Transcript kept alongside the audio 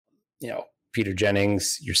Peter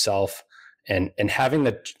Jennings, yourself, and having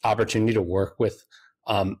the opportunity to work with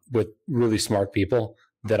really smart people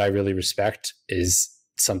that I really respect is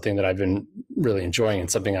something that I've been really enjoying,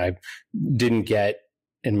 and something I didn't get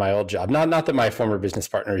in my old job. Not that my former business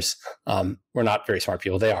partners were not very smart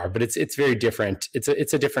people. They are, but it's very different. It's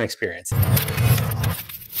a different experience.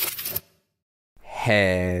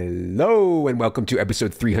 Hello, and welcome to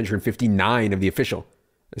episode 359 of the official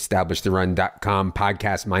EstablishTheRun.com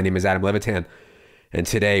podcast. My name is Adam Levitan, and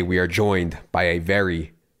today we are joined by a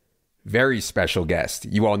very, very special guest.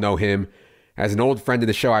 You all know him as an old friend of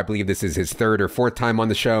the show. I believe this is his third or fourth time on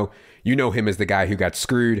the show. You know him as the guy who got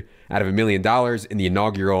screwed out of $1 million in the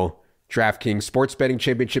inaugural DraftKings Sports Betting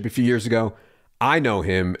Championship a few years ago. I know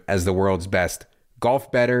him as the world's best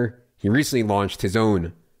golf bettor. He recently launched his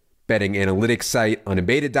own betting analytics site,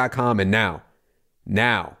 Unabated.com, and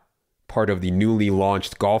now part of the newly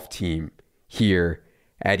launched golf team here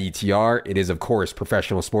at ETR. It is, of course,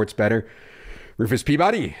 professional sports bettor Rufus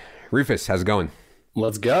Peabody. Rufus, how's it going?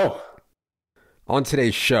 Let's go. On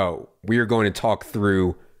today's show, we are going to talk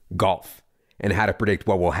through golf and how to predict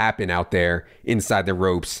what will happen out there inside the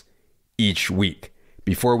ropes each week.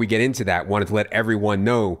 Before we get into that, wanted to let everyone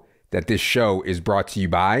know that this show is brought to you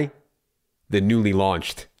by the newly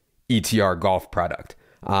launched ETR Golf product.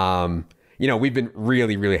 We've been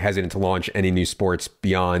really hesitant to launch any new sports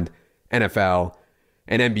beyond NFL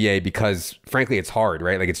and NBA because, frankly, it's hard,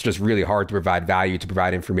 right? Like, it's just really hard to provide value, to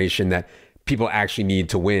provide information that people actually need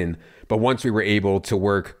to win. But once we were able to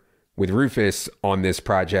work with Rufus on this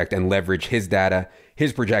project and leverage his data,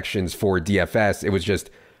 his projections for DFS, it was just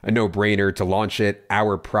a no-brainer to launch it.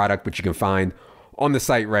 Our product, which you can find on the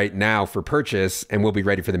site right now for purchase, and we'll be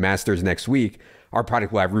ready for the Masters next week. Our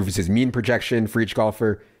product will have Rufus's mean projection for each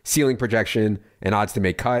golfer, ceiling projection, and odds to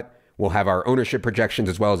make cut. We'll have our ownership projections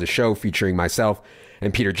as well as a show featuring myself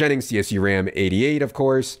and Peter Jennings, CSU Ram 88, of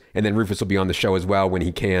course. And then Rufus will be on the show as well when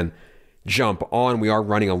he can jump on. We are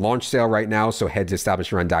running a launch sale right now, so head to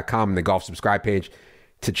EstablishTheRun.com and the golf subscribe page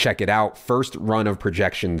to check it out. First run of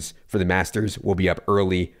projections for the Masters will be up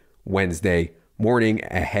early Wednesday morning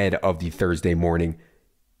ahead of the Thursday morning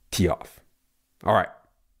tee-off. All right.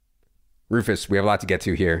 Rufus, we have a lot to get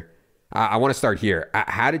to here. I want to start here.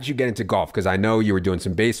 How did you get into golf? Because I know you were doing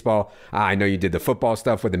some baseball. I know you did the football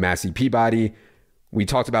stuff with the Massey Peabody. We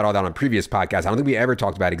talked about all that on previous podcasts. I don't think we ever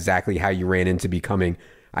talked about exactly how you ran into becoming,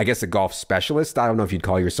 I guess, a golf specialist. I don't know if you'd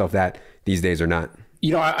call yourself that these days or not.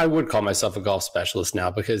 I would call myself a golf specialist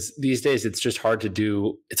now, because these days it's just hard to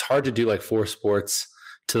do. It's hard to do like four sports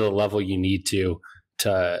to the level you need to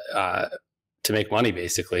make money,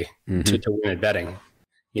 basically, to win at betting.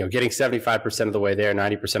 Getting 75% of the way there,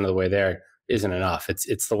 90% of the way there isn't enough.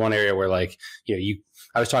 It's the one area where, like,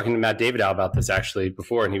 I was talking to Matt Davidow about this actually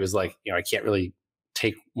before, and he was like, I can't really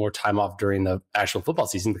take more time off during the actual football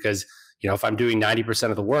season because, if I'm doing 90%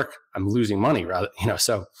 of the work, I'm losing money rather,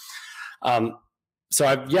 so I've,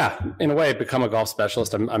 in a way, become a golf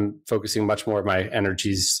specialist. I'm focusing much more of my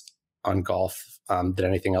energies on golf than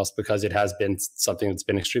anything else, because it has been something that's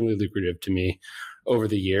been extremely lucrative to me over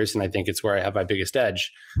the years, and I think it's where I have my biggest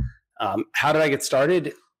edge. How did I get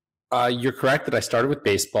started? You're correct that I started with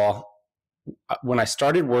baseball. When I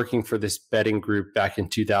started working for this betting group back in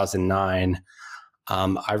 2009,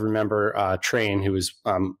 I remember Train, who was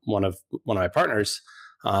one of my partners,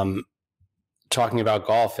 talking about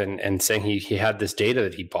golf and saying he had this data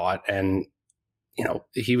that he bought, and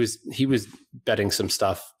he was betting some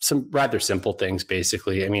stuff, some rather simple things,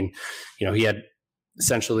 basically. I mean, he had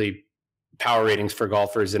essentially power ratings for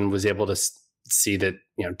golfers and was able to see that,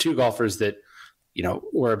 two golfers that,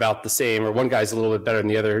 were about the same, or one guy's a little bit better than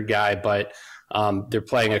the other guy, but they're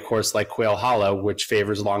playing a course like Quail Hollow, which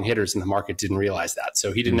favors long hitters, and the market didn't realize that.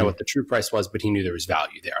 So he didn't know what the true price was, but he knew there was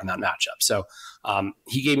value there on that matchup. So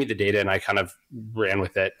he gave me the data, and I kind of ran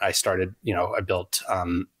with it. I started,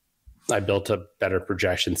 I built a better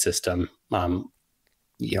projection system, and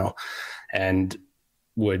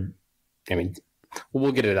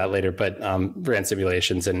we'll get into that later, but ran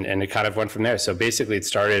simulations, and it kind of went from there. So basically it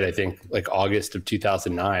started, I think, like August of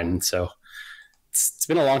 2009. So it's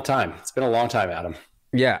been a long time. It's been a long time, Adam.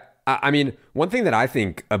 Yeah. I mean, one thing that I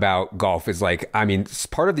think about golf is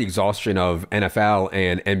part of the exhaustion of NFL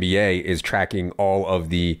and NBA is tracking all of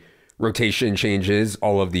the rotation changes,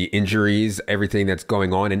 all of the injuries, everything that's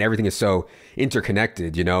going on, and everything is so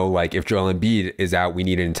interconnected. Like if Joel Embiid is out, we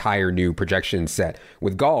need an entire new projection set.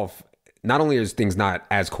 With golf, not only is things not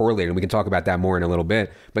as correlated, and we can talk about that more in a little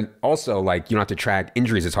bit, but also like you don't have to track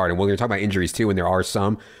injuries as hard. And we're going to talk about injuries too, and there are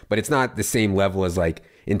some, but it's not the same level as like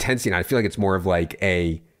intensity. And I feel like it's more of like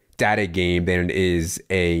a data game than it is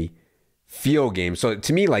a feel game. So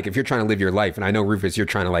to me, like if you're trying to live your life, and I know Rufus, you're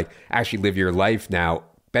trying to like actually live your life now,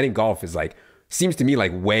 betting golf is like, seems to me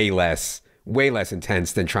like way less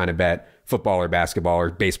intense than trying to bet football or basketball or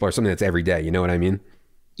baseball or something that's every day. You know what I mean?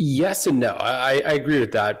 Yes and no. I agree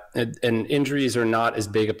with that. And injuries are not as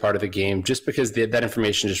big a part of the game just because that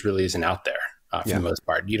information just really isn't out there for the most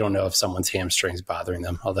part. You don't know if someone's hamstring's bothering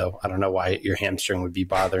them, although I don't know why your hamstring would be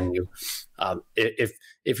bothering you.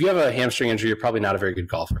 If you have a hamstring injury, you're probably not a very good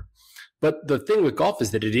golfer. But the thing with golf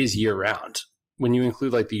is that it is year round. When you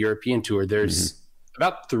include like the European Tour, there's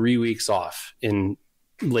about 3 weeks off in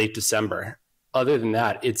late December. Other than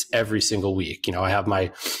that, it's every single week. I have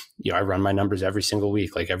I run my numbers every single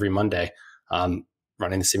week, like every Monday,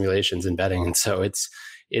 running the simulations and betting. And so it's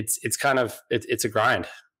kind of, it's a grind.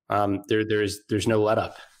 There's no let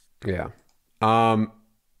up. Yeah.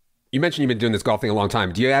 You mentioned you've been doing this golf thing a long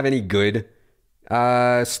time. Do you have any good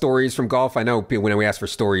stories from golf? I know when we ask for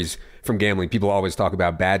stories from gambling, people always talk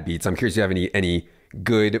about bad beats. I'm curious, do you have any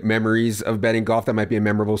good memories of betting golf that might be a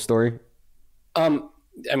memorable story?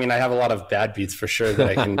 I mean, I have a lot of bad beats for sure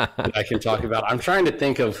that I can talk about. I'm trying to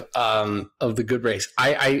think of the good breaks.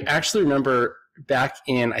 I actually remember back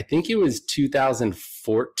in, I think it was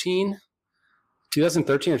 2013 or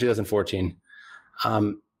 2014.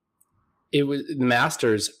 It was the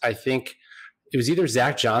Masters. I think it was either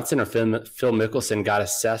Zach Johnson or Phil Mickelson got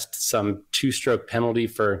assessed some 2-stroke penalty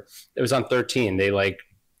it was on 13. They like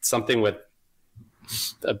something with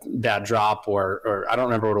a bad drop or I don't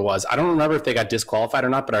remember what it was. I don't remember if they got disqualified or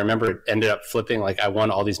not, but I remember it ended up flipping. Like I won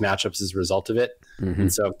all these matchups as a result of it.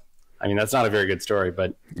 And so, I mean, that's not a very good story,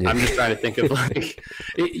 but I'm just trying to think of like,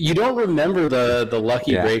 you don't remember the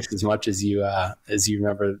lucky breaks as much as you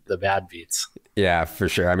remember the bad beats. Yeah, for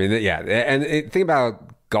sure. I mean, and the thing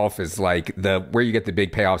about golf is like where you get the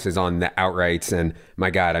big payoffs is on the outrights. And my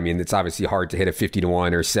God, I mean, it's obviously hard to hit a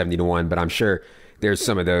 50-1 or 70-1, but I'm sure there's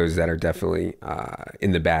some of those that are definitely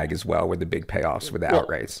in the bag as well with the big payoffs with the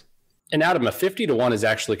outrights. And Adam, a 50-1 is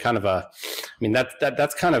actually kind of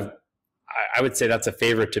that's kind of, I would say that's a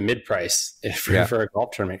favorite to mid price for a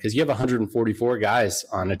golf tournament because you have 144 guys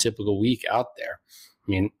on a typical week out there.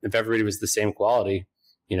 I mean, if everybody was the same quality,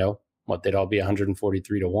 they'd all be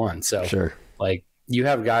 143-1. So sure. Like you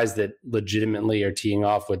have guys that legitimately are teeing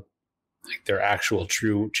off with like their actual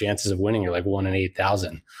true chances of winning are like 1 in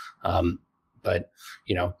 8,000. But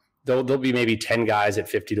there'll be maybe 10 guys at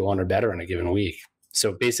 50-1 or better in a given week.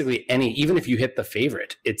 So basically even if you hit the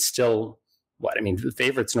favorite, it's still the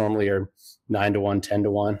favorites normally are 9-1,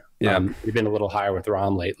 10-1. Yeah. We've been a little higher with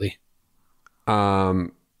Ron lately.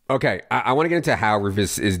 Okay. I want to get into how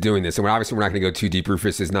Rufus is doing this. And obviously we're not going to go too deep.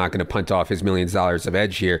 Rufus is not going to punt off his millions of dollars of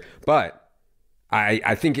edge here, but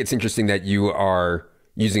I think it's interesting that you are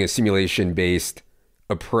using a simulation-based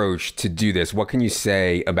approach to do this. What can you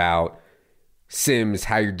say about sims,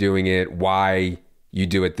 how you're doing it, why you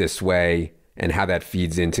do it this way, and how that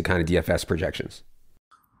feeds into kind of DFS projections?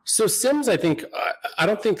 So sims, I think, I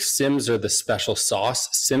don't think sims are the special sauce.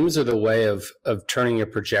 Sims are the way of turning your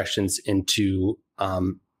projections into a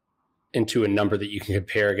number that you can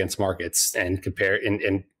compare against markets and compare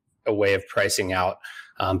in a way of pricing out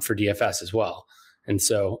for DFS as well. And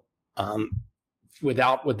so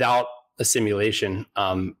without a simulation,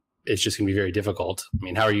 it's just going to be very difficult. I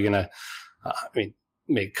mean, how are you going to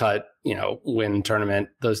make cut, win tournament?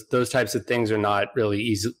 Those types of things are not really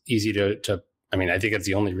easy to. I mean, I think it's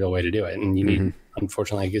the only real way to do it. And you need,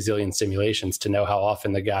 unfortunately, a gazillion simulations to know how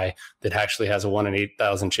often the guy that actually has a 1 in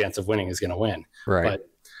 8,000 chance of winning is going to win. Right.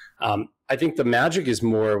 But I think the magic is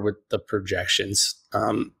more with the projections.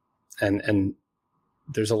 And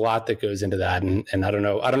there's a lot that goes into that. And I don't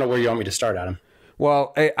know where you want me to start, Adam.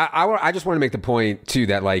 Well, I just want to make the point too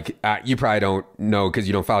that like you probably don't know because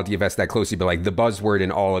you don't follow DFS that closely, but like the buzzword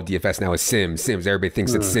in all of DFS now is sims. Everybody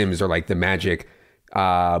thinks that sims are like the magic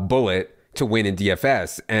bullet to win in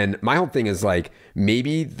DFS. And my whole thing is like,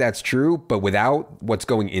 maybe that's true, but without what's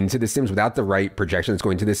going into the sims, without the right projections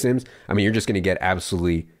going into the sims, I mean, you're just going to get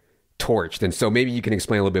absolutely torched. And so maybe you can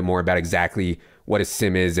explain a little bit more about exactly what a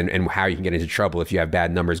sim is and how you can get into trouble if you have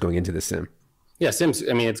bad numbers going into the sim. Yeah, sims,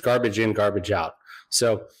 I mean, it's garbage in, garbage out.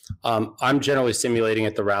 So I'm generally simulating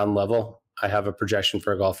at the round level. I have a projection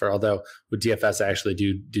for a golfer, although with DFS, I actually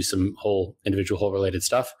do some individual hole related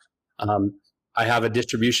stuff. I have a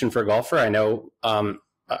distribution for a golfer. I know, I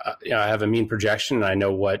have a mean projection, and I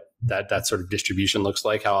know what that sort of distribution looks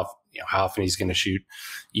like. How often he's going to shoot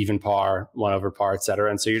even par, 1 over par, et cetera.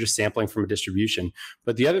 And so you're just sampling from a distribution.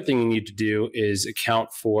 But the other thing you need to do is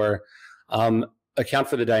account for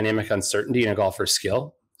the dynamic uncertainty in a golfer's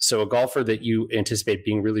skill. So a golfer that you anticipate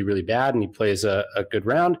being really, really bad, and he plays a good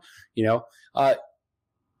round,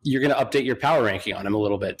 you're going to update your power ranking on him a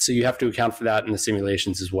little bit. So you have to account for that in the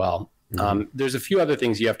simulations as well. There's a few other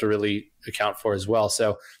things you have to really account for as well.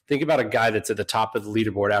 So think about a guy that's at the top of the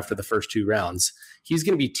leaderboard after the first 2 rounds. He's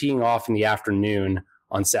going to be teeing off in the afternoon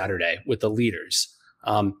on Saturday with the leaders.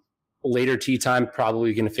 Later tee time,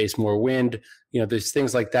 probably going to face more wind. There's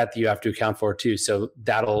things like that you have to account for too. So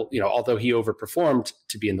that'll, although he overperformed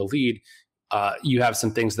to be in the lead, you have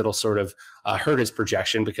some things that'll sort of hurt his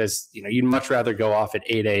projection, because you'd much rather go off at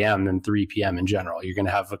 8 a.m. than 3 p.m. in general. You're going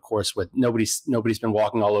to have a course with nobody's been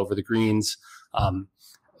walking all over the greens,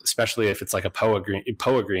 especially if it's like a POA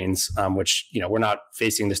greens, which we're not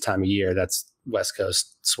facing this time of year. That's West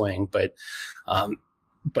Coast swing, but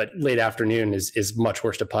late afternoon is much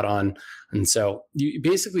worse to putt on. And so you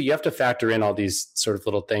have to factor in all these sort of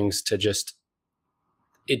little things to just,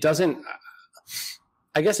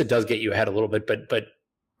 I guess it does get you ahead a little bit, but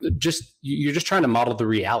you're just trying to model the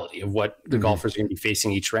reality of what the golfers are going to be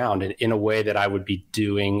facing each round in a way that I would be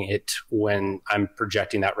doing it when I'm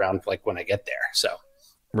projecting that round, like when I get there. So,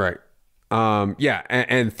 right. Yeah.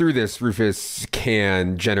 And through this, Rufus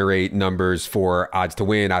can generate numbers for odds to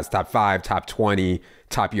win, odds top 5, top 20,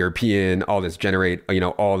 top European, all this, generate,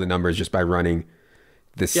 all the numbers just by running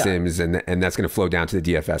the sims, and that's going to flow down to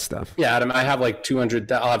the DFS stuff. Yeah, Adam, I have like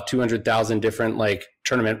I'll have 200,000 different like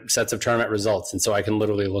sets of tournament results. And so I can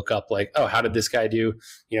literally look up like, oh, how did this guy do,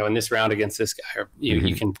 in this round against this guy? Or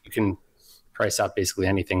you can price out basically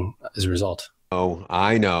anything as a result. Oh,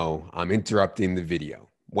 I know. I'm interrupting the video.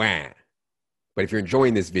 Wah. But if you're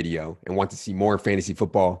enjoying this video and want to see more fantasy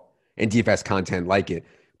football and DFS content like it,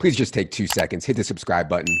 please just take 2 seconds, hit the subscribe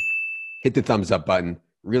button, hit the thumbs up button.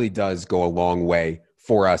 Really does go a long way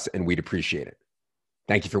for us, and we'd appreciate it.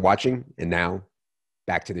 Thank you for watching. And now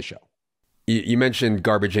back to the show. You mentioned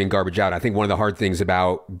garbage in, garbage out. I think one of the hard things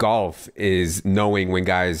about golf is knowing when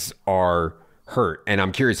guys are hurt. And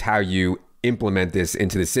I'm curious how you implement this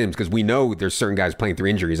into the sims, because we know there's certain guys playing through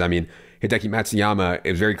injuries. I mean, Hideki Matsuyama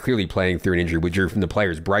is very clearly playing through an injury. We drew from the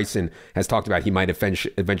players. Bryson has talked about he might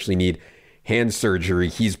eventually need hand surgery.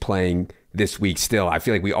 He's playing this week still. I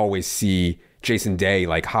feel like we always see Jason Day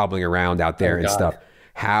like hobbling around out there and stuff.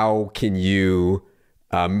 How can you,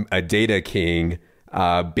 a data king,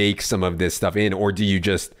 bake some of this stuff in, or do you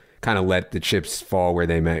just kind of let the chips fall where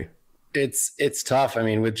they may? It's tough. I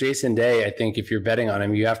mean, with Jason Day, I think if you're betting on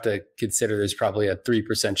him, you have to consider there's probably a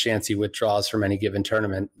 3% chance he withdraws from any given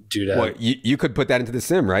tournament due to. Well, you could put that into the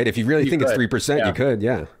sim, right? If you really think it's 3%, you could,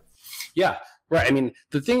 Yeah. Right. I mean,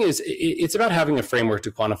 the thing is, it's about having a framework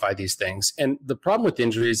to quantify these things. And the problem with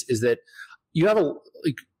injuries is that you have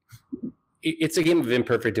it's a game of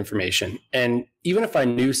imperfect information. And even if I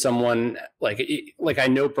knew someone like I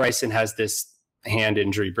know Bryson has this hand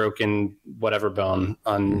injury, broken whatever bone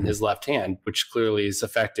on his left hand, which clearly is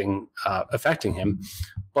affecting him.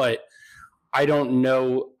 But I don't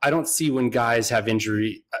know. I don't see when guys have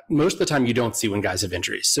injury. Most of the time you don't see when guys have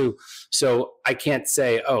injuries. So I can't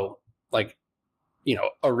say, oh, like,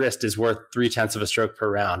 a wrist is worth 0.3 of a stroke per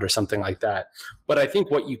round or something like that. But I think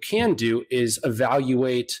what you can do is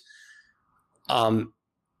evaluate, for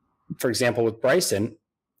example, with Bryson,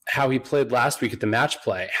 how he played last week at the match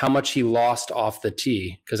play, how much he lost off the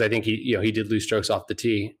tee. Because I think he did lose strokes off the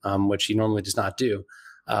tee, which he normally does not do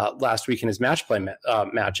last week in his match play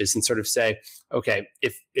matches, and sort of say, okay,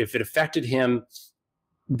 if it affected him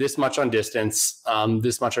this much on distance,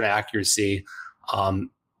 this much on accuracy,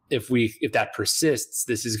 if that persists,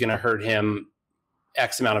 this is going to hurt him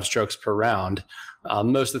X amount of strokes per round.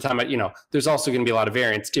 Most of the time, there's also going to be a lot of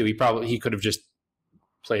variance too. He could have just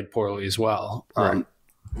played poorly as well. Right.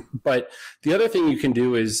 But the other thing you can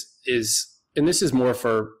do is, and this is more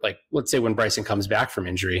for like, let's say when Bryson comes back from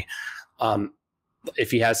injury,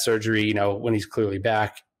 if he has surgery, when he's clearly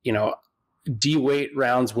back, de-weight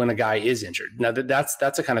rounds when a guy is injured. Now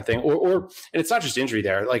that's a kind of thing, or and it's not just injury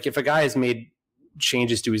there. Like if a guy has made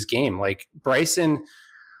changes to his game, like Bryson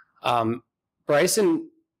at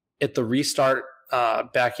the restart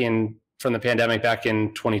from the pandemic back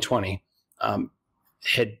in 2020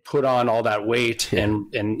 had put on all that weight,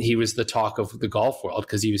 and he was the talk of the golf world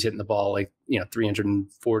because he was hitting the ball like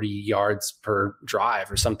 340 yards per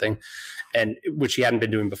drive or something, and which he hadn't been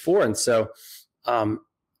doing before. And so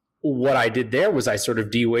what I did there was I sort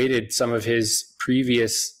of de-weighted some of his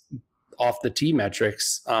previous off the tee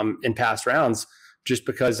metrics in past rounds, just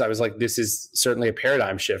because I was like, this is certainly a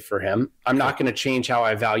paradigm shift for him. I'm not going to change how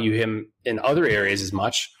I value him in other areas as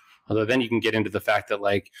much. Although then you can get into the fact that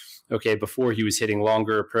like, okay, before he was hitting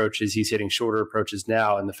longer approaches, he's hitting shorter approaches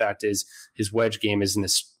now. And the fact is his wedge game isn't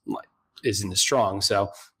as isn't as strong. So,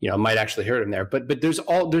 it might actually hurt him there. But there's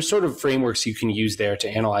sort of frameworks you can use there to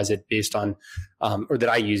analyze it based on, or that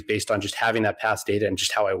I use based on just having that past data and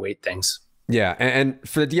just how I weight things. Yeah, and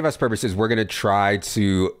for the DFS purposes, we're going to try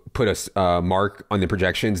to put a mark on the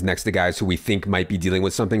projections next to guys who we think might be dealing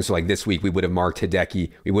with something. So like this week, we would have marked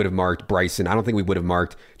Hideki. We would have marked Bryson. I don't think we would have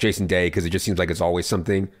marked Jason Day because it just seems like it's always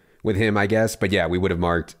something with him, I guess. But yeah, we would have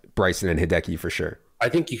marked Bryson and Hideki for sure. I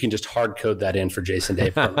think you can just hard code that in for Jason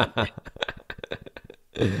Day.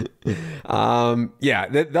 Yeah,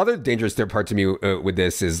 the other dangerous part to me with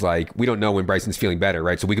this is like, we don't know when Bryson's feeling better,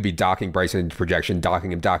 right? So we could be docking Bryson's projection,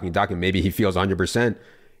 docking him. Maybe he feels 100%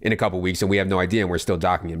 in a couple of weeks and we have no idea and we're still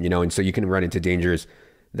docking him, and so you can run into dangers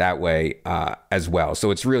that way as well. So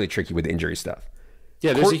it's really tricky with injury stuff.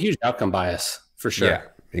 Yeah, there's a huge outcome bias for sure. Yeah,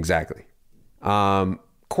 exactly.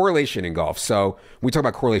 Correlation in golf. So we talk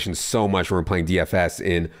about correlation so much when we're playing DFS.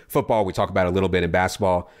 In football, we talk about it a little bit in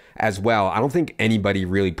basketball as well. I don't think anybody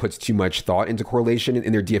really puts too much thought into correlation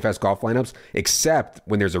in their DFS golf lineups, except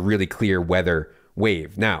when there's a really clear weather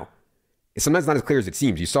wave. Now, it's sometimes not as clear as it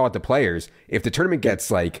seems. You saw it, the players, if the tournament gets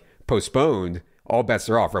like postponed, all bets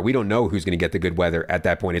are off, right? We don't know who's going to get the good weather at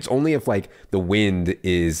that point. It's only if like the wind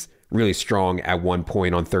is really strong at one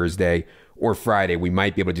point on Thursday or Friday, we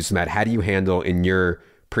might be able to do some of that. How do you handle in your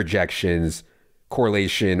projections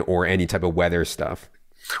correlation or any type of weather stuff?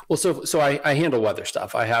 Well, so I handle weather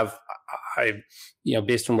stuff. I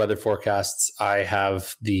based on weather forecasts, I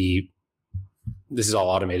have this is all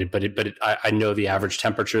automated, but I know the average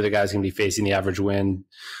temperature the guy's going to be facing, the average wind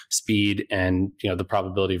speed, and the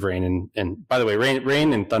probability of rain. And by the way,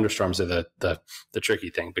 rain and thunderstorms are the tricky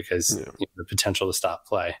thing because the potential to stop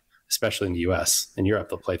play, especially in the U.S. In Europe,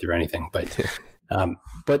 they'll play through anything.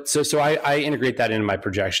 But so I integrate that into my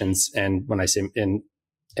projections, and when I say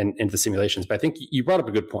into the simulations. But I think you brought up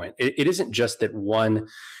a good point. It isn't just that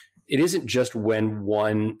it isn't just when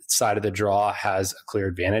one side of the draw has a clear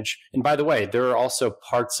advantage. And by the way, there are also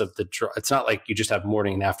parts of the draw. It's not like you just have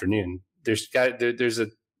morning and afternoon. There's a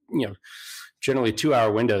generally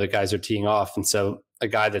 2-hour window that guys are teeing off, and so a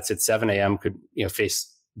guy that's at 7 a.m. could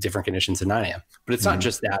face different conditions at 9 a.m. But it's not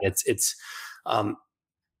just that.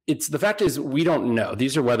 It's the fact is we don't know.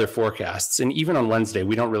 These are weather forecasts. And even on Wednesday,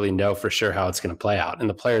 we don't really know for sure how it's going to play out. And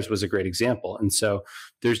the Players was a great example. And so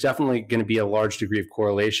there's definitely going to be a large degree of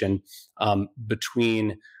correlation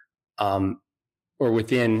between or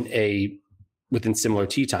within similar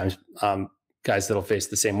tee times, guys that'll face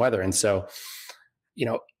the same weather. And so,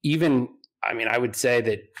 I would say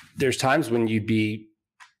that there's times when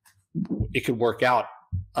it could work out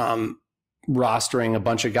rostering a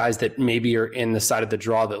bunch of guys that maybe are in the side of the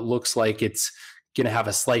draw that looks like it's going to have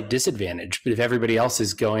a slight disadvantage. But if everybody else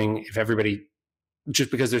is just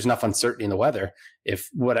because there's enough uncertainty in the weather, if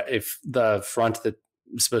the front that's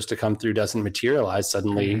supposed to come through doesn't materialize,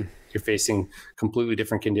 suddenly you're facing completely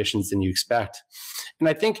different conditions than you expect. And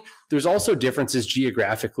I think there's also differences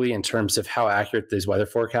geographically in terms of how accurate these weather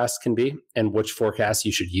forecasts can be and which forecasts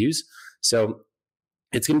you should use. So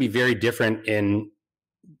it's going to be very different in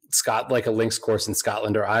like a links course in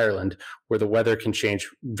Scotland or Ireland, where the weather can change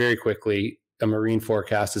very quickly. A marine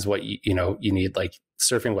forecast is what you need. Like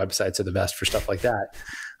surfing websites are the best for stuff like that,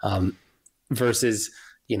 versus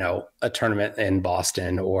a tournament in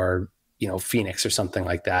Boston or Phoenix or something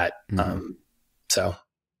like that. So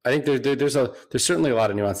I think there's certainly a lot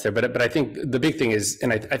of nuance there, but I think the big thing is,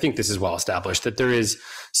 and I think this is well established, that there is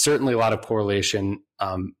certainly a lot of correlation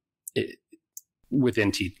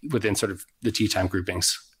within sort of the tee time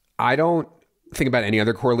groupings. I don't think about any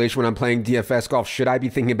other correlation when I'm playing DFS golf. Should I be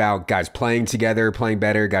thinking about guys playing together, playing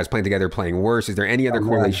better, guys playing together, playing worse? Is there any other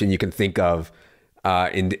correlation you can think of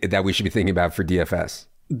that we should be thinking about for DFS?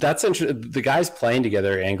 That's interesting. The guys playing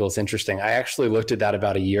together angle is interesting. I actually looked at that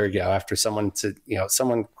about a year ago after someone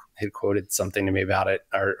had quoted something to me about it,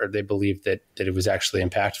 or they believed that it was actually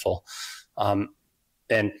impactful. And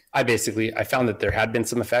I found that there had been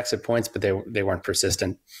some effects at points, but they weren't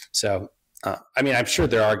persistent. So, I'm sure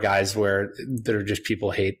there are guys that are just people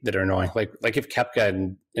hate that are annoying. Like if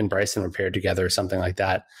Koepka and Bryson were paired together or something like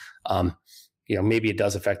that, maybe it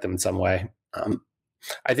does affect them in some way.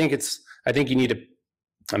 I think you need to,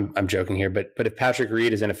 I'm joking here, but if Patrick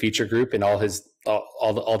Reed is in a feature group and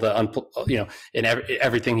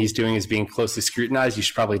everything he's doing is being closely scrutinized, you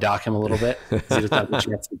should probably dock him a little bit. He doesn't have the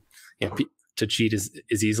chance to cheat as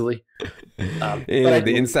easily.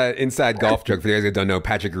 The inside golf joke for the guys that don't know,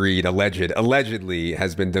 Patrick Reed allegedly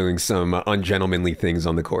has been doing some ungentlemanly things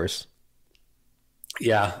on the course.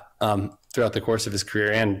 Yeah, throughout the course of his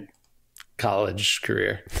career and college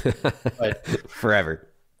career, but forever.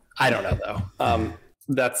 I don't know though.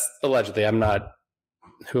 That's allegedly. I'm not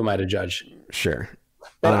who am I to judge? Sure.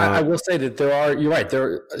 But I will say that you're right.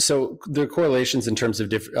 There are correlations in terms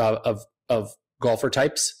of of golfer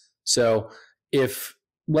types. So if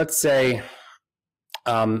let's say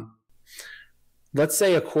a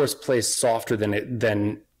course plays softer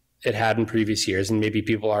than it had in previous years, and maybe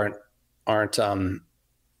people aren't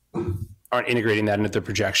integrating that into their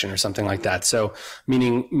projection or something like that. So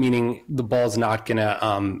meaning the ball's not going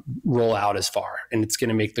to roll out as far, and it's going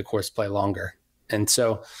to make the course play longer. And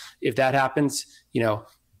so if that happens, your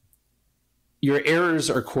errors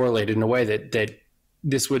are correlated in a way that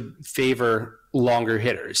this would favor longer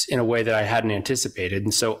hitters in a way that I hadn't anticipated.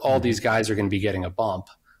 And so all these guys are going to be getting a bump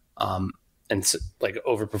and like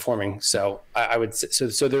overperforming. So I would say,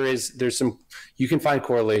 so there's some, you can find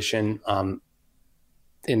correlation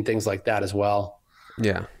in things like that as well.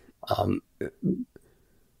 Yeah.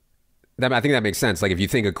 I think that makes sense. Like if you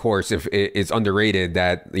think a course, if it's underrated,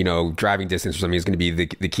 that, driving distance or something is going to be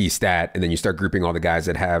the key stat. And then you start grouping all the guys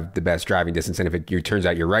that have the best driving distance. And if it turns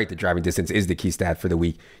out you're right, that driving distance is the key stat for the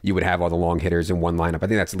week, you would have all the long hitters in one lineup. I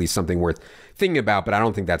think that's at least something worth thinking about, but I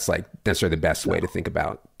don't think that's like necessarily the best way to think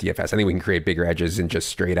about DFS. I think we can create bigger edges and just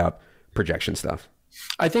straight up projection stuff.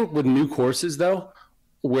 I think with new courses though,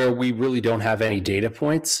 where we really don't have any data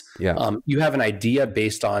points, you have an idea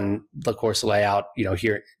based on the course layout,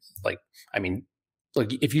 here, like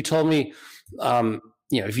if you told me,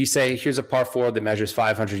 if you say here's a par 4 that measures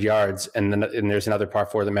 500 yards and there's another par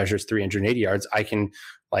 4 that measures 380 yards, I can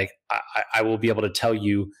I will be able to tell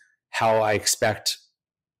you how I expect.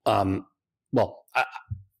 I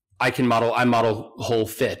model whole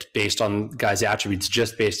fit based on guys' attributes,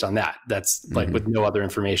 just based on that. That's with no other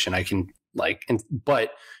information. I can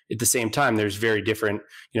but at the same time, there's very different,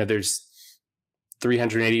 there's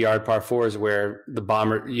 380 yard par 4s where the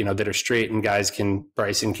bomber, that are straight and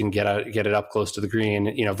Bryson can get it up close to the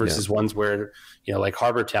green, versus ones where, like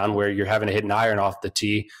Harbor Town, where you're having to hit an iron off the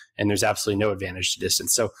tee and there's absolutely no advantage to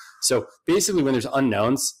distance. So basically when there's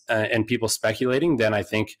unknowns and people speculating, then I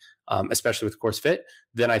think, especially with course fit,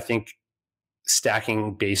 then I think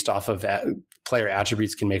stacking based off of player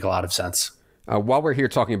attributes can make a lot of sense. While we're here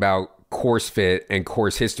talking about course fit and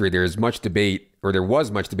course history, there was much debate in the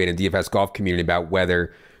DFS golf community about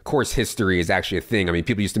whether course history is actually a thing. I mean,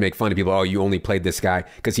 people used to make fun of people, oh, you only played this guy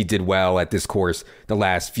because he did well at this course the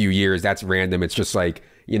last few years. That's random. It's just like,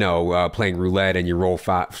 playing roulette and you roll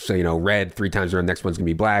five, so, red 3 times around, the next one's going to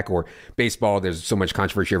be black. Or baseball, there's so much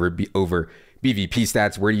controversy over BVP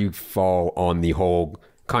stats. Where do you fall on the whole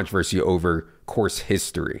controversy over course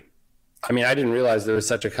history? I mean, I didn't realize there was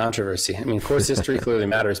such a controversy. I mean, course history clearly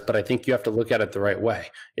matters, but I think you have to look at it the right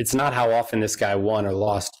way. It's not how often this guy won or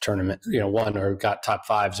lost a tournament, won or got top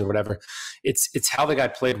 5s or whatever. It's how the guy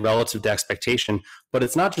played relative to expectation, but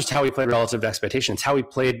it's not just how he played relative to expectation. It's how he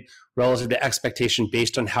played relative to expectation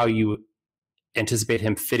based on how you anticipate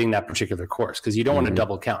him fitting that particular course. Because you don't want to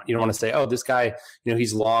double count. You don't want to say, oh, this guy,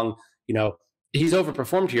 he's long, he's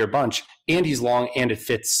overperformed here a bunch and he's long and it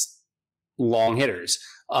fits long hitters.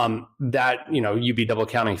 That, you'd be double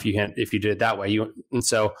counting if you did it that way. And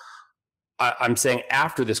so I'm saying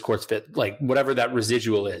after this course fit, like whatever that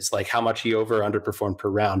residual is, like how much he over or underperformed per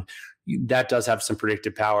round, that does have some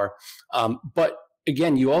predictive power. But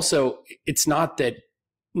again, it's not that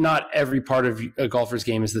not every part of a golfer's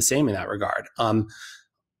game is the same in that regard.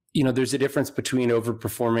 There's a difference between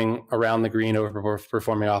overperforming around the green,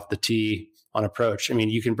 overperforming off the tee on approach. I mean,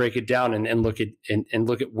 you can break it down and look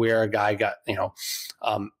at where a guy got,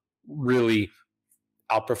 really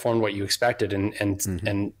outperformed what you expected.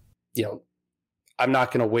 And I'm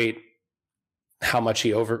not going to wait how much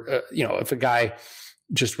he if a guy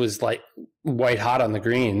just was like white hot on the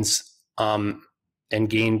greens, and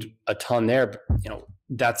gained a ton there,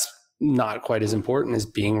 that's not quite as important as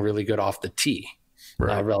being really good off the tee,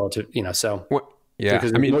 relative, so. Yeah,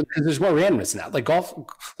 because there's more randomness in that. Like golf,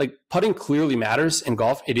 like putting clearly matters in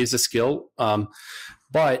golf. It is a skill,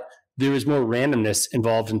 but there is more randomness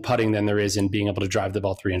involved in putting than there is in being able to drive the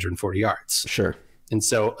ball 340 yards. Sure. And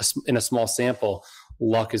so in a small sample,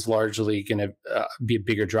 luck is largely going to be a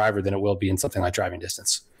bigger driver than it will be in something like driving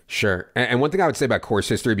distance. Sure. And one thing I would say about course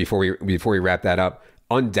history before we wrap that up,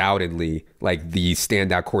 undoubtedly, like the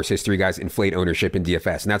standout course history guys inflate ownership in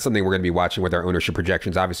DFS. And that's something we're going to be watching with our ownership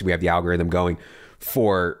projections. Obviously, we have the algorithm going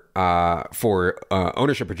for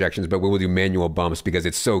ownership projections, but we will do manual bumps because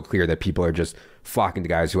it's so clear that people are just flocking to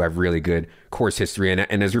guys who have really good course history.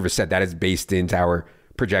 And as Rufus said, that is based into our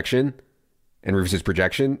projection and Rufus's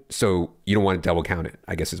projection. So you don't want to double count it,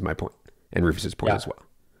 I guess is my point, and Rufus's point as well.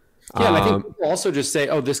 Yeah, and I think people also just say,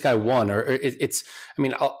 "Oh, this guy won," or it's. I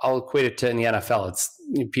mean, I'll equate it to in the NFL. It's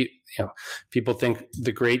people think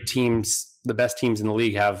the great teams the best teams in the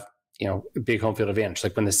league have, big home field advantage.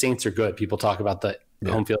 Like when the Saints are good, people talk about the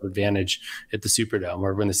home field advantage at the Superdome,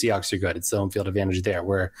 or when the Seahawks are good, it's the home field advantage there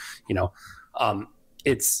where, and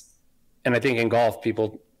I think in golf,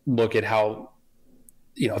 people look at how,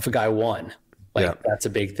 if a guy won, that's a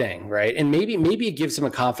big thing. Right. And maybe it gives him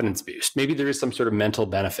a confidence boost. Maybe there is some sort of mental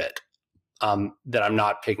benefit that I'm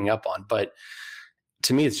not picking up on, but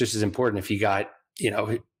to me, it's just as important if he got,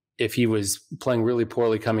 if he was playing really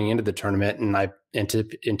poorly coming into the tournament and I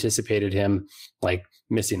anticipated him like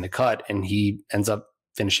missing the cut and he ends up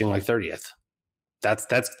finishing like 30th.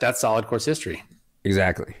 That's solid course history.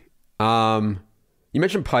 Exactly. You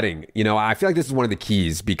mentioned putting. I feel like this is one of the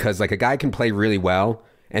keys because like a guy can play really well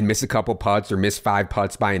and miss a couple putts or miss 5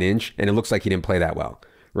 putts by an inch and it looks like he didn't play that well,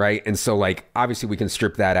 right? And so like obviously we can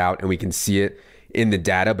strip that out and we can see it in the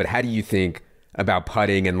data, but how do you think about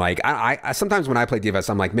putting? And like I sometimes when I play DFS,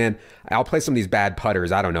 I'm like, man, I'll play some of these bad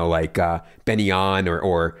putters. I don't know, like Benny On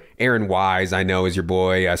or Aaron Wise, I know is your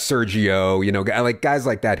boy, Sergio, like guys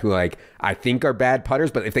like that who like I think are bad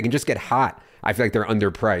putters, but if they can just get hot, I feel like they're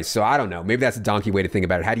underpriced. So I don't know. Maybe that's a donkey way to think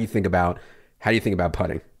about it. How do you think about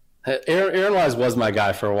putting? Aaron Wise was my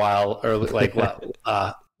guy for a while, or like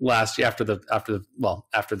last year after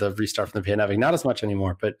the restart from the pandemic. Not as much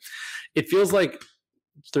anymore, but it feels like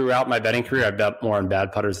throughout my betting career, I bet more on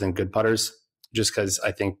bad putters than good putters, just because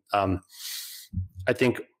I think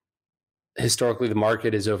historically the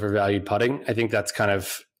market is overvalued putting. I think that's kind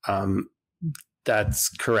of that's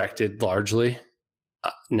corrected largely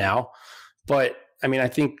now. But I mean, I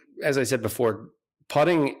think, as I said before,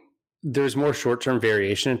 putting, there's more short-term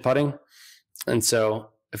variation in putting. And so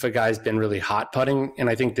if a guy's been really hot putting, and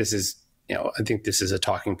I think this is a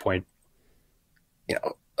talking point,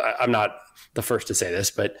 I'm not the first to say this,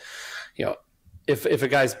 but if a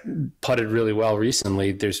guy's putted really well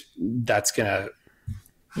recently, that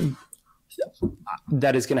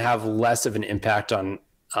is going to have less of an impact on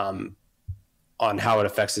how it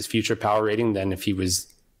affects his future power rating than if he was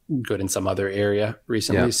good in some other area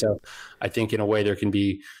recently. Yeah. So I think in a way there can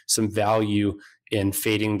be some value in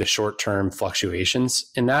fading the short-term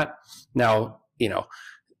fluctuations in that. Now,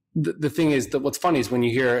 the thing is that what's funny is when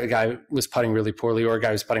you hear a guy was putting really poorly or a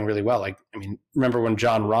guy was putting really well, like, I mean, remember when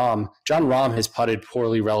John Rahm has putted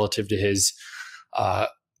poorly relative to his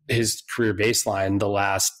career baseline the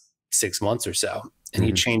last 6 months or so. And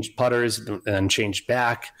he changed putters and then changed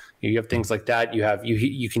back. You have things like that.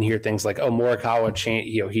 You can hear things like, oh, Morikawa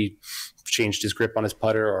he changed his grip on his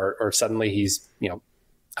putter, or suddenly he's,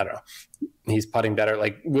 I don't know, he's putting better.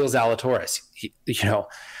 Like Will Zalatoris,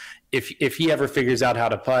 if he ever figures out how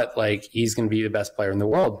to putt, like he's going to be the best player in the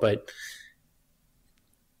world. But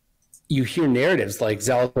you hear narratives like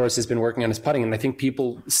Zalatoris has been working on his putting, and I think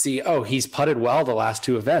people see, oh, he's putted well the last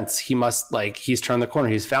 2 events. He must he's turned the corner.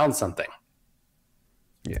 He's found something.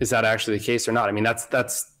 Yeah. Is that actually the case or not? I mean,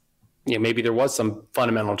 that's maybe there was some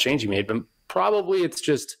fundamental change he made, but probably it's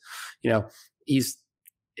just, it's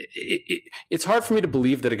hard for me to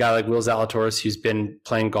believe that a guy like Will Zalatoris, who's been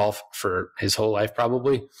playing golf for his whole life,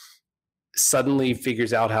 probably suddenly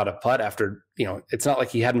figures out how to putt after, it's not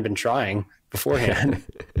like he hadn't been trying beforehand.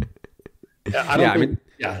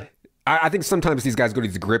 I think sometimes these guys go to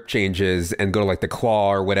these grip changes and go to like the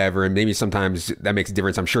claw or whatever, and maybe sometimes that makes a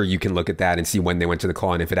difference. I'm sure you can look at that and see when they went to the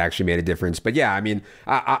claw and if it actually made a difference. But yeah, I mean,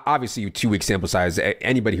 obviously 2-week sample size,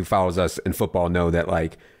 anybody who follows us in football know that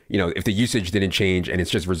if the usage didn't change and it's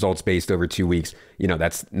just results based over 2 weeks,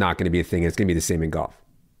 that's not going to be a thing. It's going to be the same in golf.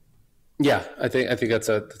 Yeah, I think that's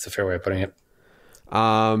a fair way of putting it.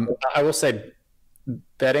 I will say,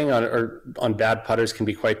 betting on bad putters can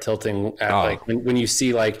be quite tilting at when you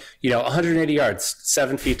see 180 yards,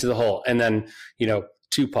 7 feet to the hole, and then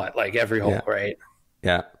 2 putt like every hole, right?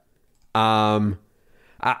 Yeah.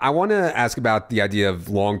 I want to ask about the idea of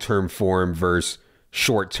long-term form versus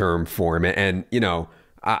short-term form, and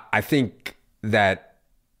I think that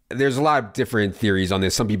there's a lot of different theories on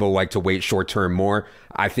this. Some people like to weight short-term more.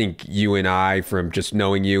 I think you and I, from just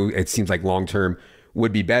knowing you, it seems like long-term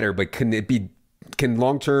would be better, but can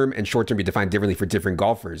long-term and short-term be defined differently for different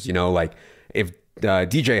golfers? Like if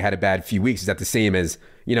DJ had a bad few weeks, is that the same as,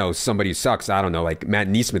 somebody who sucks? I don't know, like Matt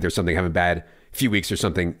Neesmith or something having a bad few weeks or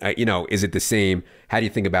something, is it the same? How do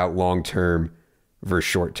you think about long-term versus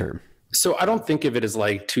short-term? So I don't think of it as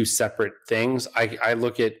like two separate things. I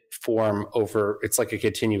look at form over, it's like a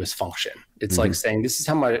continuous function. It's like saying, this is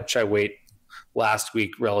how much I weighed last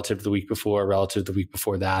week relative to the week before, relative to the week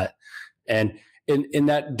before that. And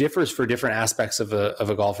that differs for different aspects of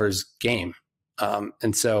a golfer's game.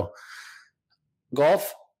 And so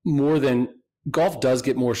golf does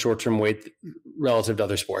get more short-term weight relative to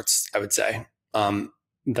other sports, I would say.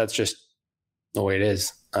 That's just the way it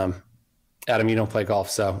is. Adam, you don't play golf,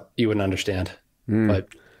 so you wouldn't understand. But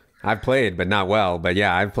I've played, but not well. But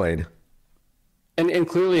yeah, I've played. And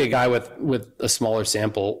clearly a guy with a smaller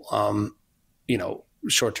sample,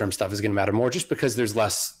 short-term stuff is going to matter more just because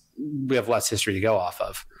we have less history to go off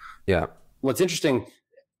of. Yeah. What's interesting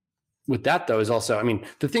with that though is also, I mean,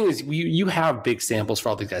 the thing is you have big samples for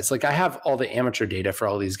all these guys. Like I have all the amateur data for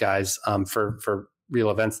all these guys for real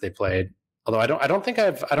events they played. Although I don't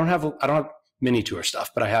have mini tour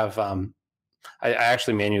stuff, but I have I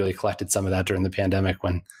actually manually collected some of that during the pandemic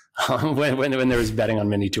when there was betting on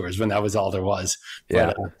mini tours, when that was all there was.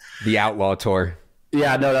 Yeah. But, the Outlaw Tour.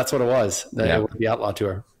 Yeah, no, that's what it was. The Outlaw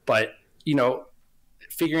Tour. But,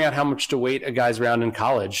 figuring out how much to weight a guy's round in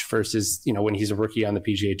college versus, when he's a rookie on the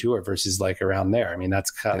PGA Tour versus like around there. I mean,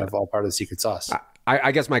 that's kind of all part of the secret sauce.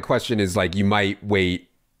 I guess my question is like, you might weight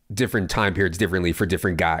different time periods differently for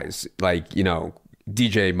different guys. Like,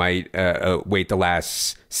 DJ might wait the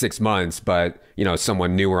last 6 months, but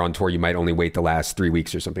someone newer on tour, you might only wait the last 3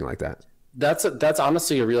 weeks or something like that. That's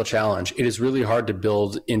honestly a real challenge. It is really hard to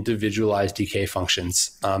build individualized DK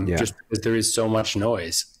functions, just because there is so much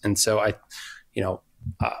noise. And so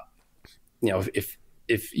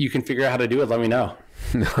if you can figure out how to do it, let me know.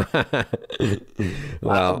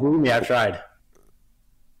 Well, believe me, I've tried.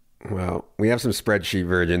 Well, we have some spreadsheet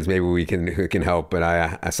versions. Maybe we can help, but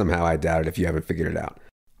I somehow doubt it if you haven't figured it out.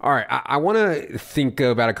 All right, I want to think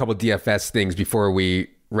about a couple of DFS things before we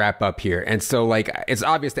wrap up here. And so, like, it's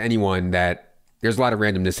obvious to anyone that there's a lot of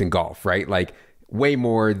randomness in golf, right? Like, way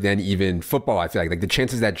more than even football. I feel like the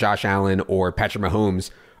chances that Josh Allen or Patrick Mahomes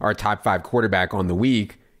are a top 5 quarterback on the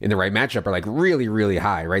week in the right matchup are like really, really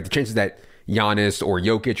high, right? The chances that Giannis or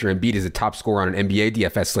Jokic or Embiid is a top scorer on an NBA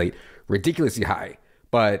DFS slate, ridiculously high.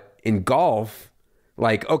 But in golf,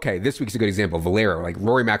 like, okay, this week's a good example. Valero, like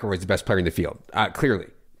Rory McIlroy is the best player in the field, clearly,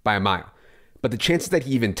 by a mile. But the chances that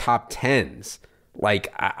he even top 10s,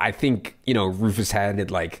 like, I think, Rufus had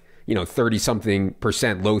it like,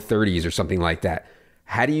 30-something%, low 30s or something like that.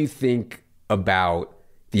 How do you think about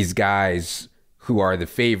these guys who are the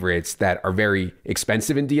favorites that are very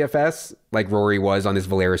expensive in DFS, like Rory was on this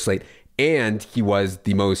Valero slate, and he was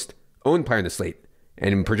the most owned player in the slate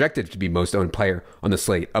and projected to be most owned player on the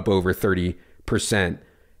slate, up over 30%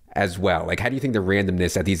 as well? Like, how do you think the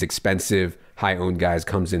randomness at these expensive, high-owned guys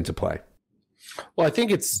comes into play? Well, I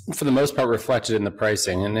think it's, for the most part, reflected in the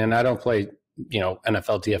pricing. And I don't play,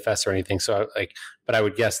 NFL DFS or anything. So, but I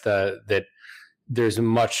would guess that there's a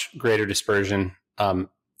much greater dispersion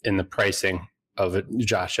in the pricing of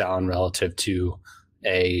Josh Allen relative to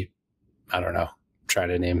I don't know, try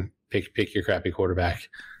to pick your crappy quarterback.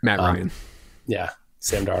 Matt Ryan. Yeah.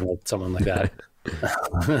 Sam Darnold, someone like that.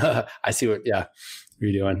 I see what you're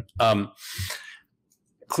doing.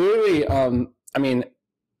 Clearly, I mean,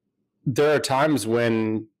 there are times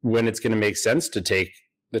when it's going to make sense to take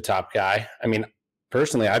the top guy. I mean,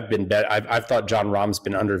 personally, I've thought John Rahm's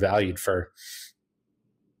been undervalued for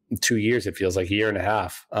 2 years. It feels like a year and a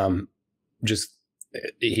half.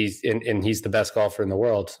 He's the best golfer in the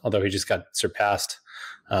world, although he just got surpassed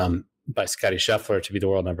by Scotty Scheffler to be the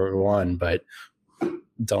world number 1. But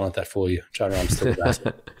don't let that fool you. John Rahm's still the best.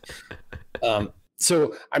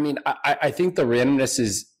 So, I mean, I think the randomness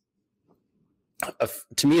is,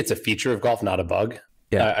 to me, it's a feature of golf, not a bug.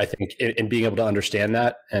 Yeah, I think in being able to understand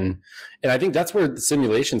that, and I think that's where the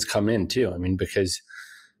simulations come in too. I mean, because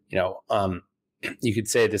you could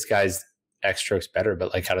say this guy's X strokes better,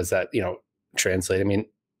 but like, how does that translate? I mean,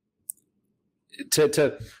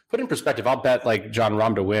 to put in perspective, I'll bet like John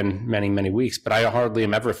Rahm to win many weeks, but I hardly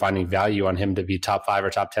am ever finding value on him to be top 5 or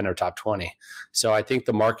top 10 or top 20. So I think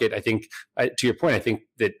the market, to your point, I think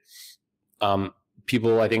that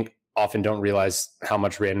people, often don't realize how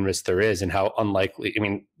much randomness there is and how unlikely. I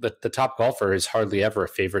mean, the top golfer is hardly ever a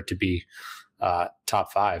favorite to be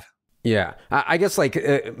top 5. Yeah, I guess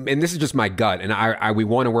and this is just my gut, and we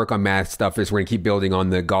want to work on math stuff. We're going to keep building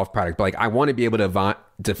on the golf product, but I want to be able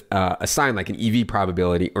to assign like an EV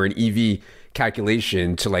probability or an EV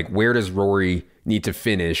calculation to like, where does Rory need to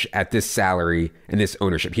finish at this salary and this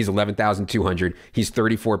ownership? He's 11,200. He's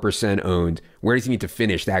 34% owned. Where does he need to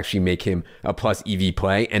finish to actually make him a plus EV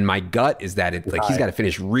play? And my gut is that he's got to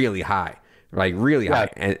finish really high, like really high.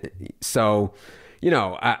 And so,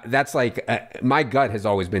 that's my gut has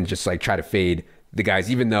always been just like try to fade the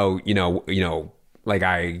guys, even though,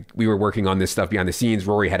 we were working on this stuff behind the scenes.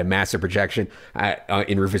 Rory had a massive projection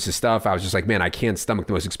in Rufus's stuff. I was just like, man, I can't stomach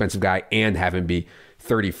the most expensive guy and have him be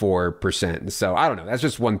 34%. So I don't know. That's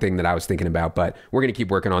just one thing that I was thinking about, but we're going to keep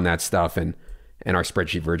working on that stuff, and our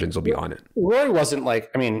spreadsheet versions will be on it. Rory wasn't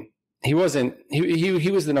he wasn't.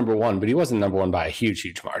 He was the number one, but he wasn't number one by a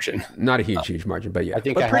huge margin. Not a huge margin, but yeah, I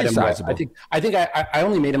think but I pretty had him. sizable. I think I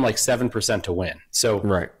only made him like 7% to win. So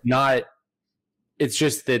right. Not. It's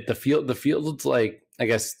just that the field's like, I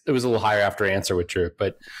guess it was a little higher after answer with Drew,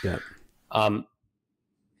 but yeah.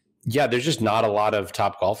 Yeah, there's just not a lot of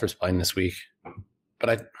top golfers playing this week.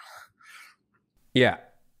 But yeah.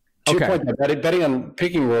 To your point, betting on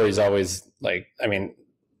picking Rory is always like, I mean,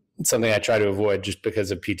 something I try to avoid just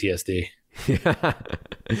because of PTSD. Yeah.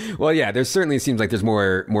 Well, yeah, there certainly seems like there's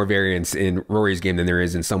more variance in Rory's game than there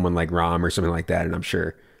is in someone like Rahm or something like that. And I'm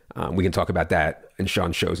sure we can talk about that in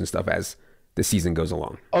Sean's shows and stuff as the season goes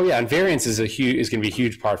along. Oh yeah, and variance is going to be a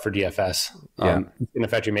huge part for DFS. It's going to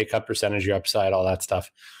affect your make cut percentage, your upside, all that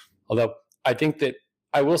stuff. Although I think that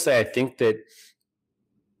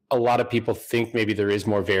a lot of people think maybe there is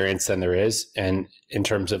more variance than there is, and in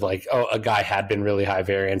terms of like, oh, a guy had been really high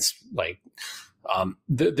variance, like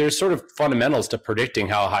there's sort of fundamentals to predicting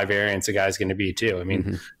how high variance a guy is going to be too. I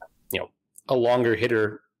mean, a longer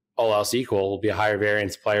hitter, all else equal, will be a higher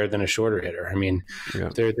variance player than a shorter hitter. I mean,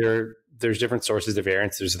 there's different sources of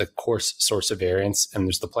variance. There's the course source of variance, and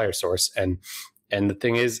there's the player source. And the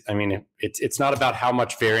thing is, I mean, it's not about how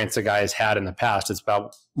much variance a guy has had in the past. It's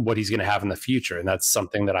about what he's going to have in the future, and that's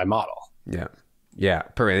something that I model. Yeah, yeah.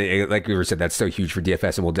 Like we were said, that's so huge for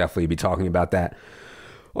DFS, and we'll definitely be talking about that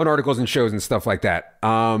on articles and shows and stuff like that.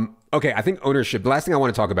 Okay, I think ownership. The last thing I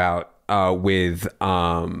want to talk about with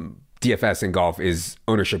DFS and golf is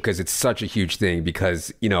ownership, because it's such a huge thing.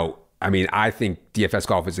 Because I mean, I think DFS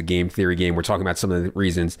golf is a game theory game. We're talking about some of the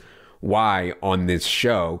reasons why on this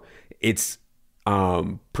show. It's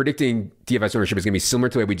predicting DFS ownership is going to be similar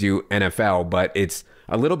to the way we do NFL, but it's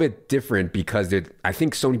a little bit different because I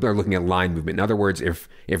think so many people are looking at line movement. In other words, if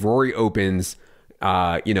Rory opens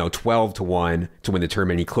 12 to 1 to win the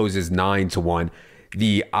tournament, he closes 9 to 1,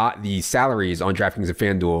 the salaries on DraftKings and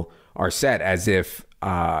FanDuel are set as if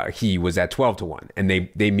he was at 12 to 1, and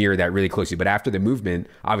they mirror that really closely. But after the movement,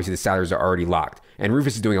 obviously the salaries are already locked, and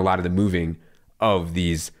Rufus is doing a lot of the moving of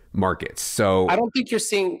these markets. So I don't think you're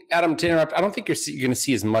seeing, Adam, to interrupt, I don't think you're going to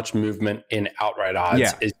see as much movement in outright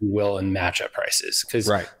odds as you will in matchup prices. Because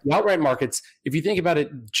the outright markets, if you think about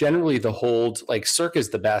it, generally the hold, like Circa is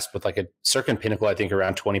the best with like a Circa and Pinnacle, I think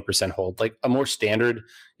around 20% hold. Like a more standard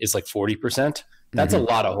is like 40%. That's a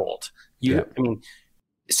lot of hold. I mean,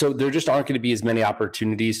 so there just aren't going to be as many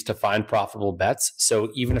opportunities to find profitable bets. So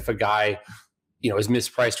even if a guy is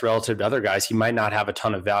mispriced relative to other guys, he might not have a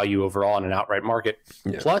ton of value overall in an outright market.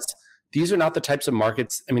 Plus, these are not the types of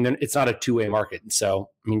markets. I mean, it's not a two-way market. So,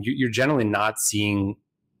 I mean, you're generally not seeing,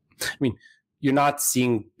 you're not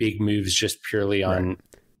seeing big moves just purely on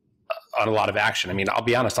a lot of action. I mean, I'll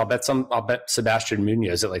be honest, I'll bet Sebastian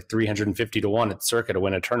Munoz at like 350 to 1 at Circa to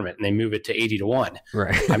win a tournament, and they move it to 80 to 1.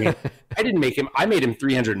 Right. I mean, I made him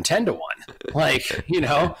 310 to 1. Like,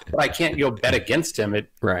 but I can't go bet against him at,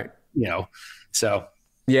 so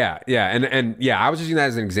yeah. And I was just using that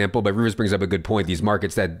as an example, but Rufus brings up a good point. These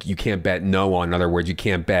markets that you can't bet no on, in other words, you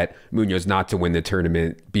can't bet Munoz not to win the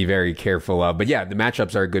tournament, be very careful of. But yeah, the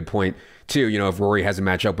matchups are a good point too. If Rory has a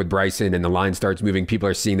matchup with Bryson and the line starts moving, people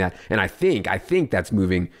are seeing that. And I think that's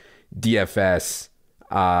moving DFS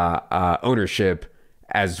ownership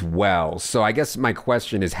as well. So I guess my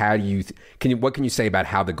question is, what can you say about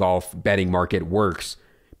how the golf betting market works?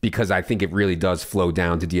 Because I think it really does flow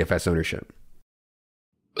down to DFS ownership.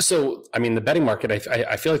 So, I mean, the betting market,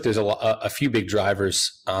 I feel like there's a few big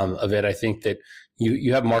drivers of it. I think that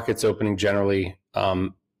you have markets opening generally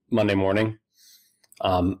Monday morning.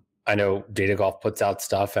 I know Data Golf puts out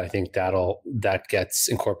stuff. I think that gets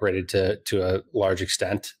incorporated to a large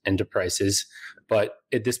extent into prices. But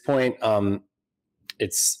at this point,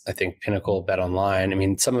 it's, I think, Pinnacle, Bet Online. I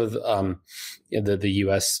mean, some of the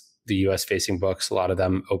US facing books, a lot of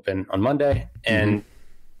them open on Monday, and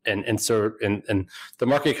so the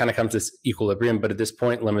market kind of comes to this equilibrium, but at this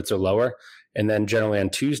point limits are lower. And then generally on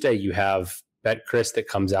Tuesday you have BetCris that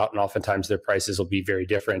comes out, and oftentimes their prices will be very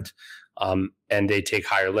different, and they take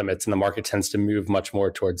higher limits, and the market tends to move much more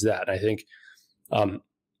towards that. And I think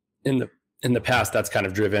in the past that's kind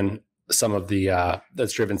of driven some of the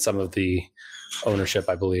ownership,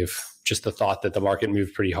 I believe, just the thought that the market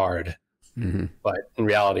moved pretty hard. But in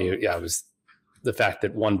reality, it was the fact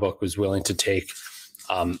that one book was willing to take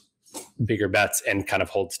bigger bets and kind of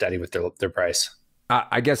hold steady with their price.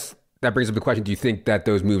 I guess that brings up the question: do you think that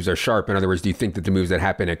those moves are sharp? In other words, do you think that the moves that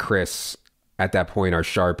happen at Chris at that point are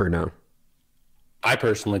sharp or no? I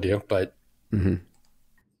personally do, but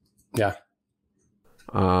yeah.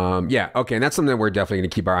 Okay, and that's something that we're definitely going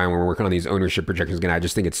to keep our eye on when we're working on these ownership projections. Again, I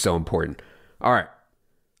just think it's so important. All right,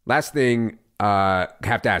 last thing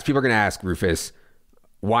have to ask. People are going to ask, Rufus,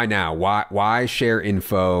 why now? Why share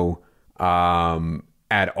info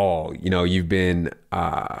at all? You know, you've been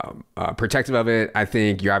protective of it. I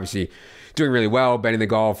think you're obviously doing really well betting the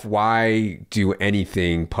golf. Why do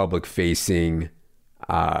anything public facing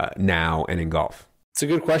now and in golf? It's a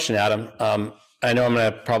good question, Adam. I know I'm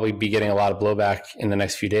going to probably be getting a lot of blowback in the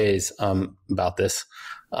next few days about this.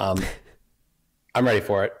 I'm ready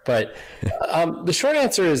for it. But the short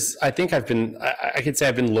answer is I think I could say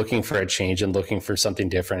I've been looking for a change and looking for something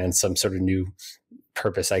different and some sort of new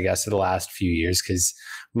purpose, I guess, for the last few years. Because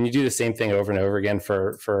when you do the same thing over and over again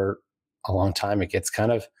for a long time, it gets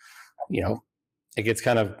kind of, I don't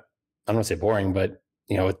want to say boring, but,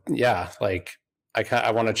 like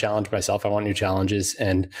I want to challenge myself. I want new challenges.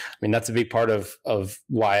 And I mean, that's a big part of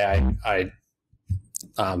why I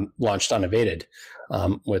launched Unabated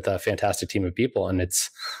with a fantastic team of people. And it's,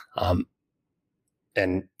 I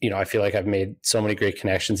feel like I've made so many great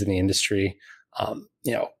connections in the industry.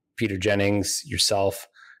 Peter Jennings, yourself,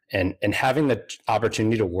 and having the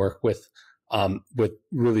opportunity to work with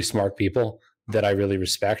really smart people that I really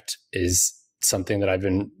respect is something that I've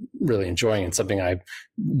been really enjoying and something I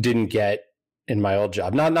didn't get in my old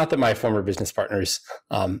job. Not that my former business partners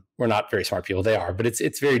were not very smart people. They are, but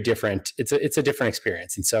it's very different. It's a different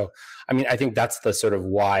experience. And so, I mean, I think that's the sort of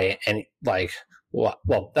why, and that's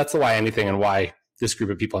the why anything and why this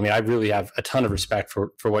group of people. I mean, I really have a ton of respect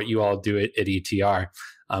for what you all do at ETR.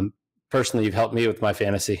 Personally, you've helped me with my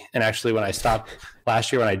fantasy. And actually, when I stopped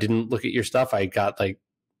last year, when I didn't look at your stuff, I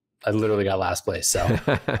literally got last place. So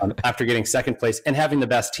after getting second place and having the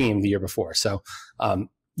best team the year before. So,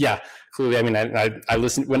 clearly, I mean, I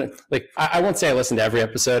listen I won't say I listen to every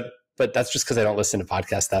episode, but that's just because I don't listen to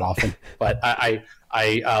podcasts that often. But I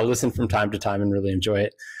listen from time to time and really enjoy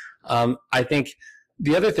it. I think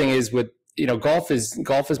the other thing is with, golf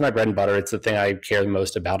is my bread and butter. It's the thing I care the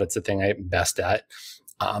most about. It's the thing I'm best at.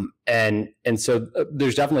 And so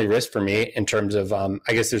there's definitely risk for me in terms of,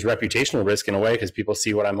 I guess there's reputational risk in a way because people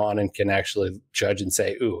see what I'm on and can actually judge and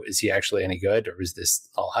say, ooh, is he actually any good or is this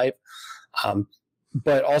all hype?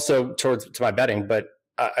 But also to my betting. But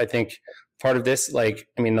I think part of this, the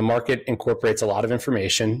market incorporates a lot of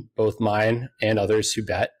information, both mine and others who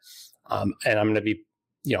bet. And I'm going to be,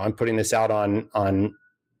 I'm putting this out on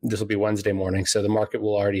this will be Wednesday morning. So the market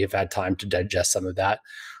will already have had time to digest some of that.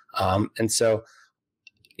 And so,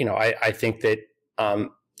 I think that, and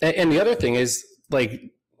the other thing is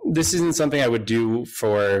this isn't something I would do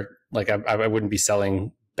for I wouldn't be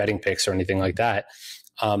selling betting picks or anything like that.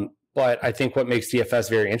 But I think what makes DFS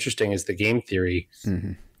very interesting is the game theory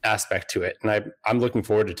aspect to it. And I'm looking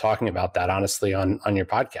forward to talking about that honestly on your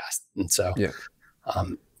podcast. And so,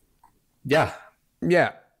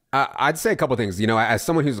 I'd say a couple of things, as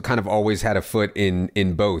someone who's kind of always had a foot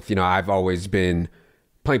in both, I've always been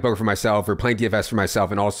playing poker for myself or playing DFS for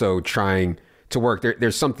myself and also trying to work.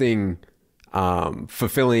 There's something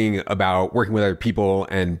fulfilling about working with other people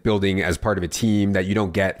and building as part of a team that you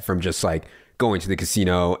don't get from just going to the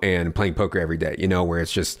casino and playing poker every day, where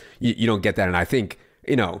it's just, you don't get that. And I think,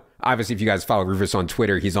 obviously if you guys follow Rufus on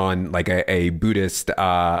Twitter, he's on a Buddhist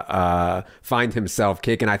find himself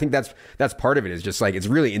kick. And I think that's part of it is just it's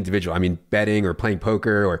really individual. I mean, betting or playing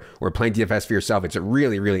poker or playing DFS for yourself, it's a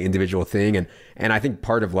really, really individual thing. And I think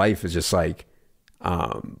part of life is just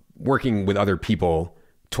working with other people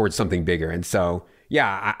towards something bigger. And so,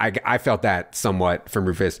 I felt that somewhat from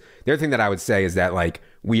Rufus. The other thing that I would say is that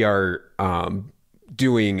we are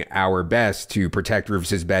doing our best to protect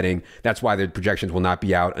Rufus's betting. That's why the projections will not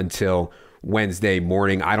be out until Wednesday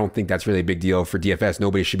morning. I don't think that's really a big deal for DFS.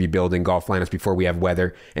 Nobody should be building golf lineups before we have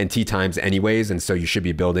weather and tee times anyways. And so you should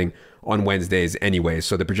be building on Wednesdays anyways.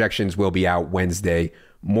 So the projections will be out Wednesday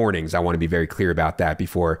mornings. I want to be very clear about that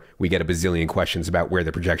before we get a bazillion questions about where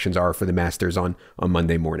the projections are for the Masters on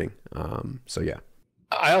Monday morning.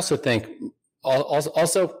 I also think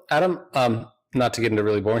also Adam, not to get into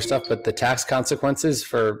really boring stuff, but the tax consequences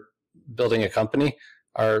for building a company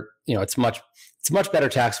are, it's much better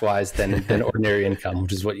tax wise than ordinary income,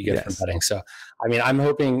 which is what you get from betting. So, I mean, I'm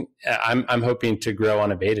hoping to grow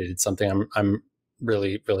unabated. It's something I'm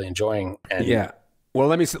really, really enjoying. And well,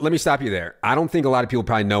 let me stop you there. I don't think a lot of people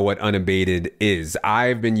probably know what Unabated is.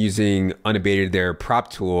 I've been using Unabated, their prop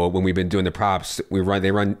tool, when we've been doing the props.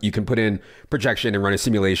 You can put in projection and run a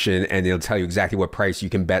simulation, and it'll tell you exactly what price you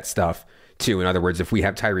can bet stuff to. In other words, if we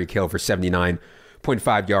have Tyreek Hill for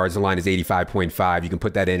 79.5 yards, the line is 85.5. You can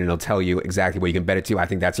put that in and it'll tell you exactly what you can bet it to. I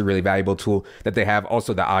think that's a really valuable tool that they have.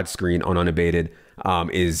 Also, the odds screen on Unabated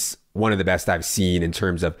is one of the best I've seen in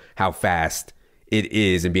terms of how fast it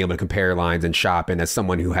is, and being able to compare lines and shop. And as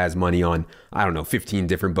someone who has money on, I don't know, 15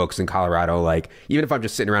 different books in Colorado, like even if I'm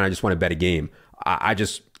just sitting around, I just want to bet a game. I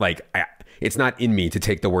just like, it's not in me to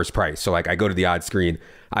take the worst price. So like I go to the odds screen,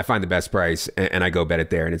 I find the best price and I go bet it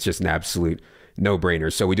there. And it's just an absolute no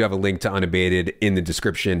brainer. So we do have a link to Unabated in the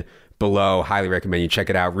description below. Highly recommend you check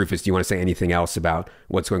it out. Rufus, do you want to say anything else about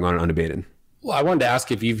what's going on Unabated? Well, I wanted to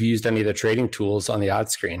ask if you've used any of the trading tools on the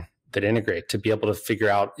odds screen that integrate to be able to figure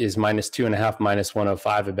out, is -2.5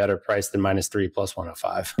 -105 a better price than -3 +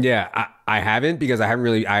 105? Yeah, I haven't, because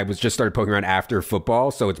I was just started poking around after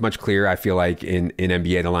football. So it's much clearer. I feel like in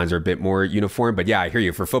NBA, the lines are a bit more uniform. But yeah, I hear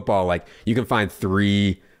you. For football, like you can find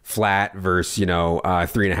 3 flat versus,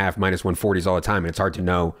 3.5 -140s all the time. And it's hard to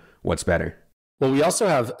know what's better. Well, we also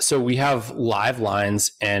have, we have live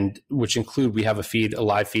lines, and which include, we have a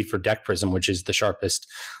live feed for Deck Prism, which is the sharpest,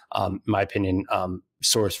 in my opinion,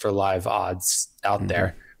 source for live odds out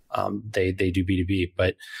there. They do B2B,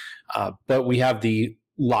 but we have the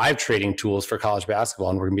live trading tools for college basketball,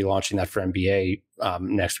 and we're going to be launching that for NBA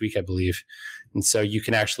next week, I believe. And so you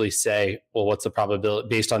can actually say, well, what's the probability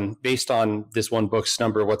based on this one book's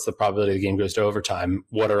number? What's the probability the game goes to overtime?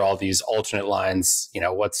 What are all these alternate lines?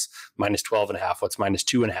 What's -12.5? What's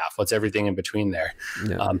 -2.5? What's everything in between there?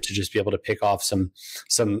 Yeah. To just be able to pick off some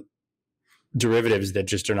derivatives that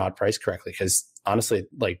just are not priced correctly. Because honestly,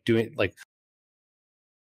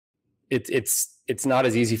 it's not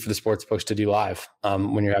as easy for the sports books to do live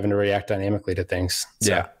when you're having to react dynamically to things.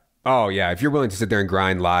 So. Yeah. Oh yeah. If you're willing to sit there and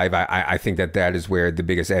grind live, I think that is where the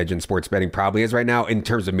biggest edge in sports betting probably is right now in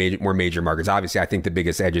terms of more major markets. Obviously, I think the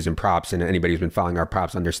biggest edge is in props, and anybody who's been following our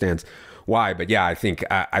props understands why. But yeah, I think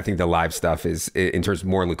the live stuff is, in terms of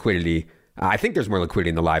more liquidity. I think there's more liquidity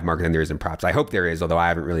in the live market than there is in props. I hope there is, although I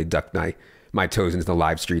haven't really ducked my toes into the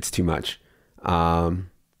live streets too much. Go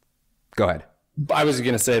ahead. I was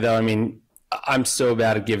going to say though, I mean, I'm so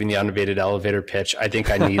bad at giving the Unabated elevator pitch. I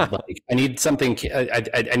think I need I need something.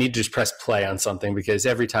 I need to just press play on something, because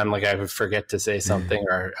every time I would forget to say something,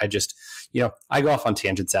 or I just, I go off on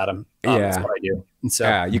tangents, Adam. That's what I do. And so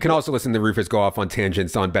yeah, you can also listen to Rufus go off on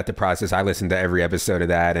tangents on Bet the Process. I listen to every episode of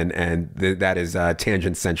that, and that is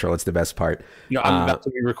Tangent Central. It's the best part. I'm about to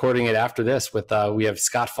be recording it after this with we have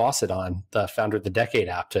Scott Fawcett on, the founder of the Decade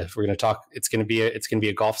app. We're going to talk. It's going to be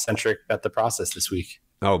a golf centric Bet the Process this week.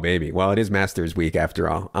 Oh, baby. Well, it is Masters week after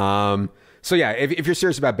all. So yeah, if you're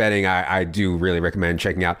serious about betting, I do really recommend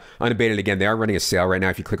checking out Unabated. Again, they are running a sale right now.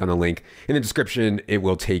 If you click on the link in the description, it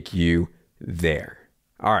will take you there.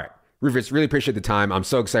 All right. Rufus, really appreciate the time. I'm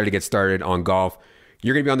so excited to get started on golf.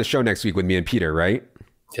 You're going to be on the show next week with me and Peter, right?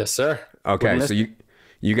 Yes, sir. Okay. So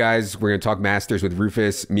you guys, we're going to talk Masters with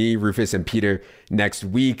Rufus, and Peter next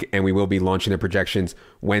week, and we will be launching the projections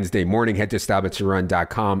Wednesday morning. Head to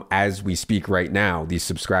StyleBetsToRun.com as we speak right now. The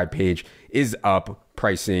subscribe page is up.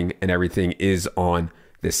 Pricing and everything is on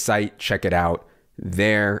the site. Check it out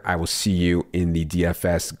there. I will see you in the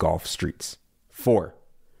DFS golf streets. For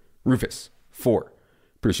Rufus, for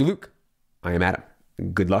producer Luke, I am Adam.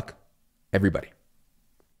 Good luck, everybody.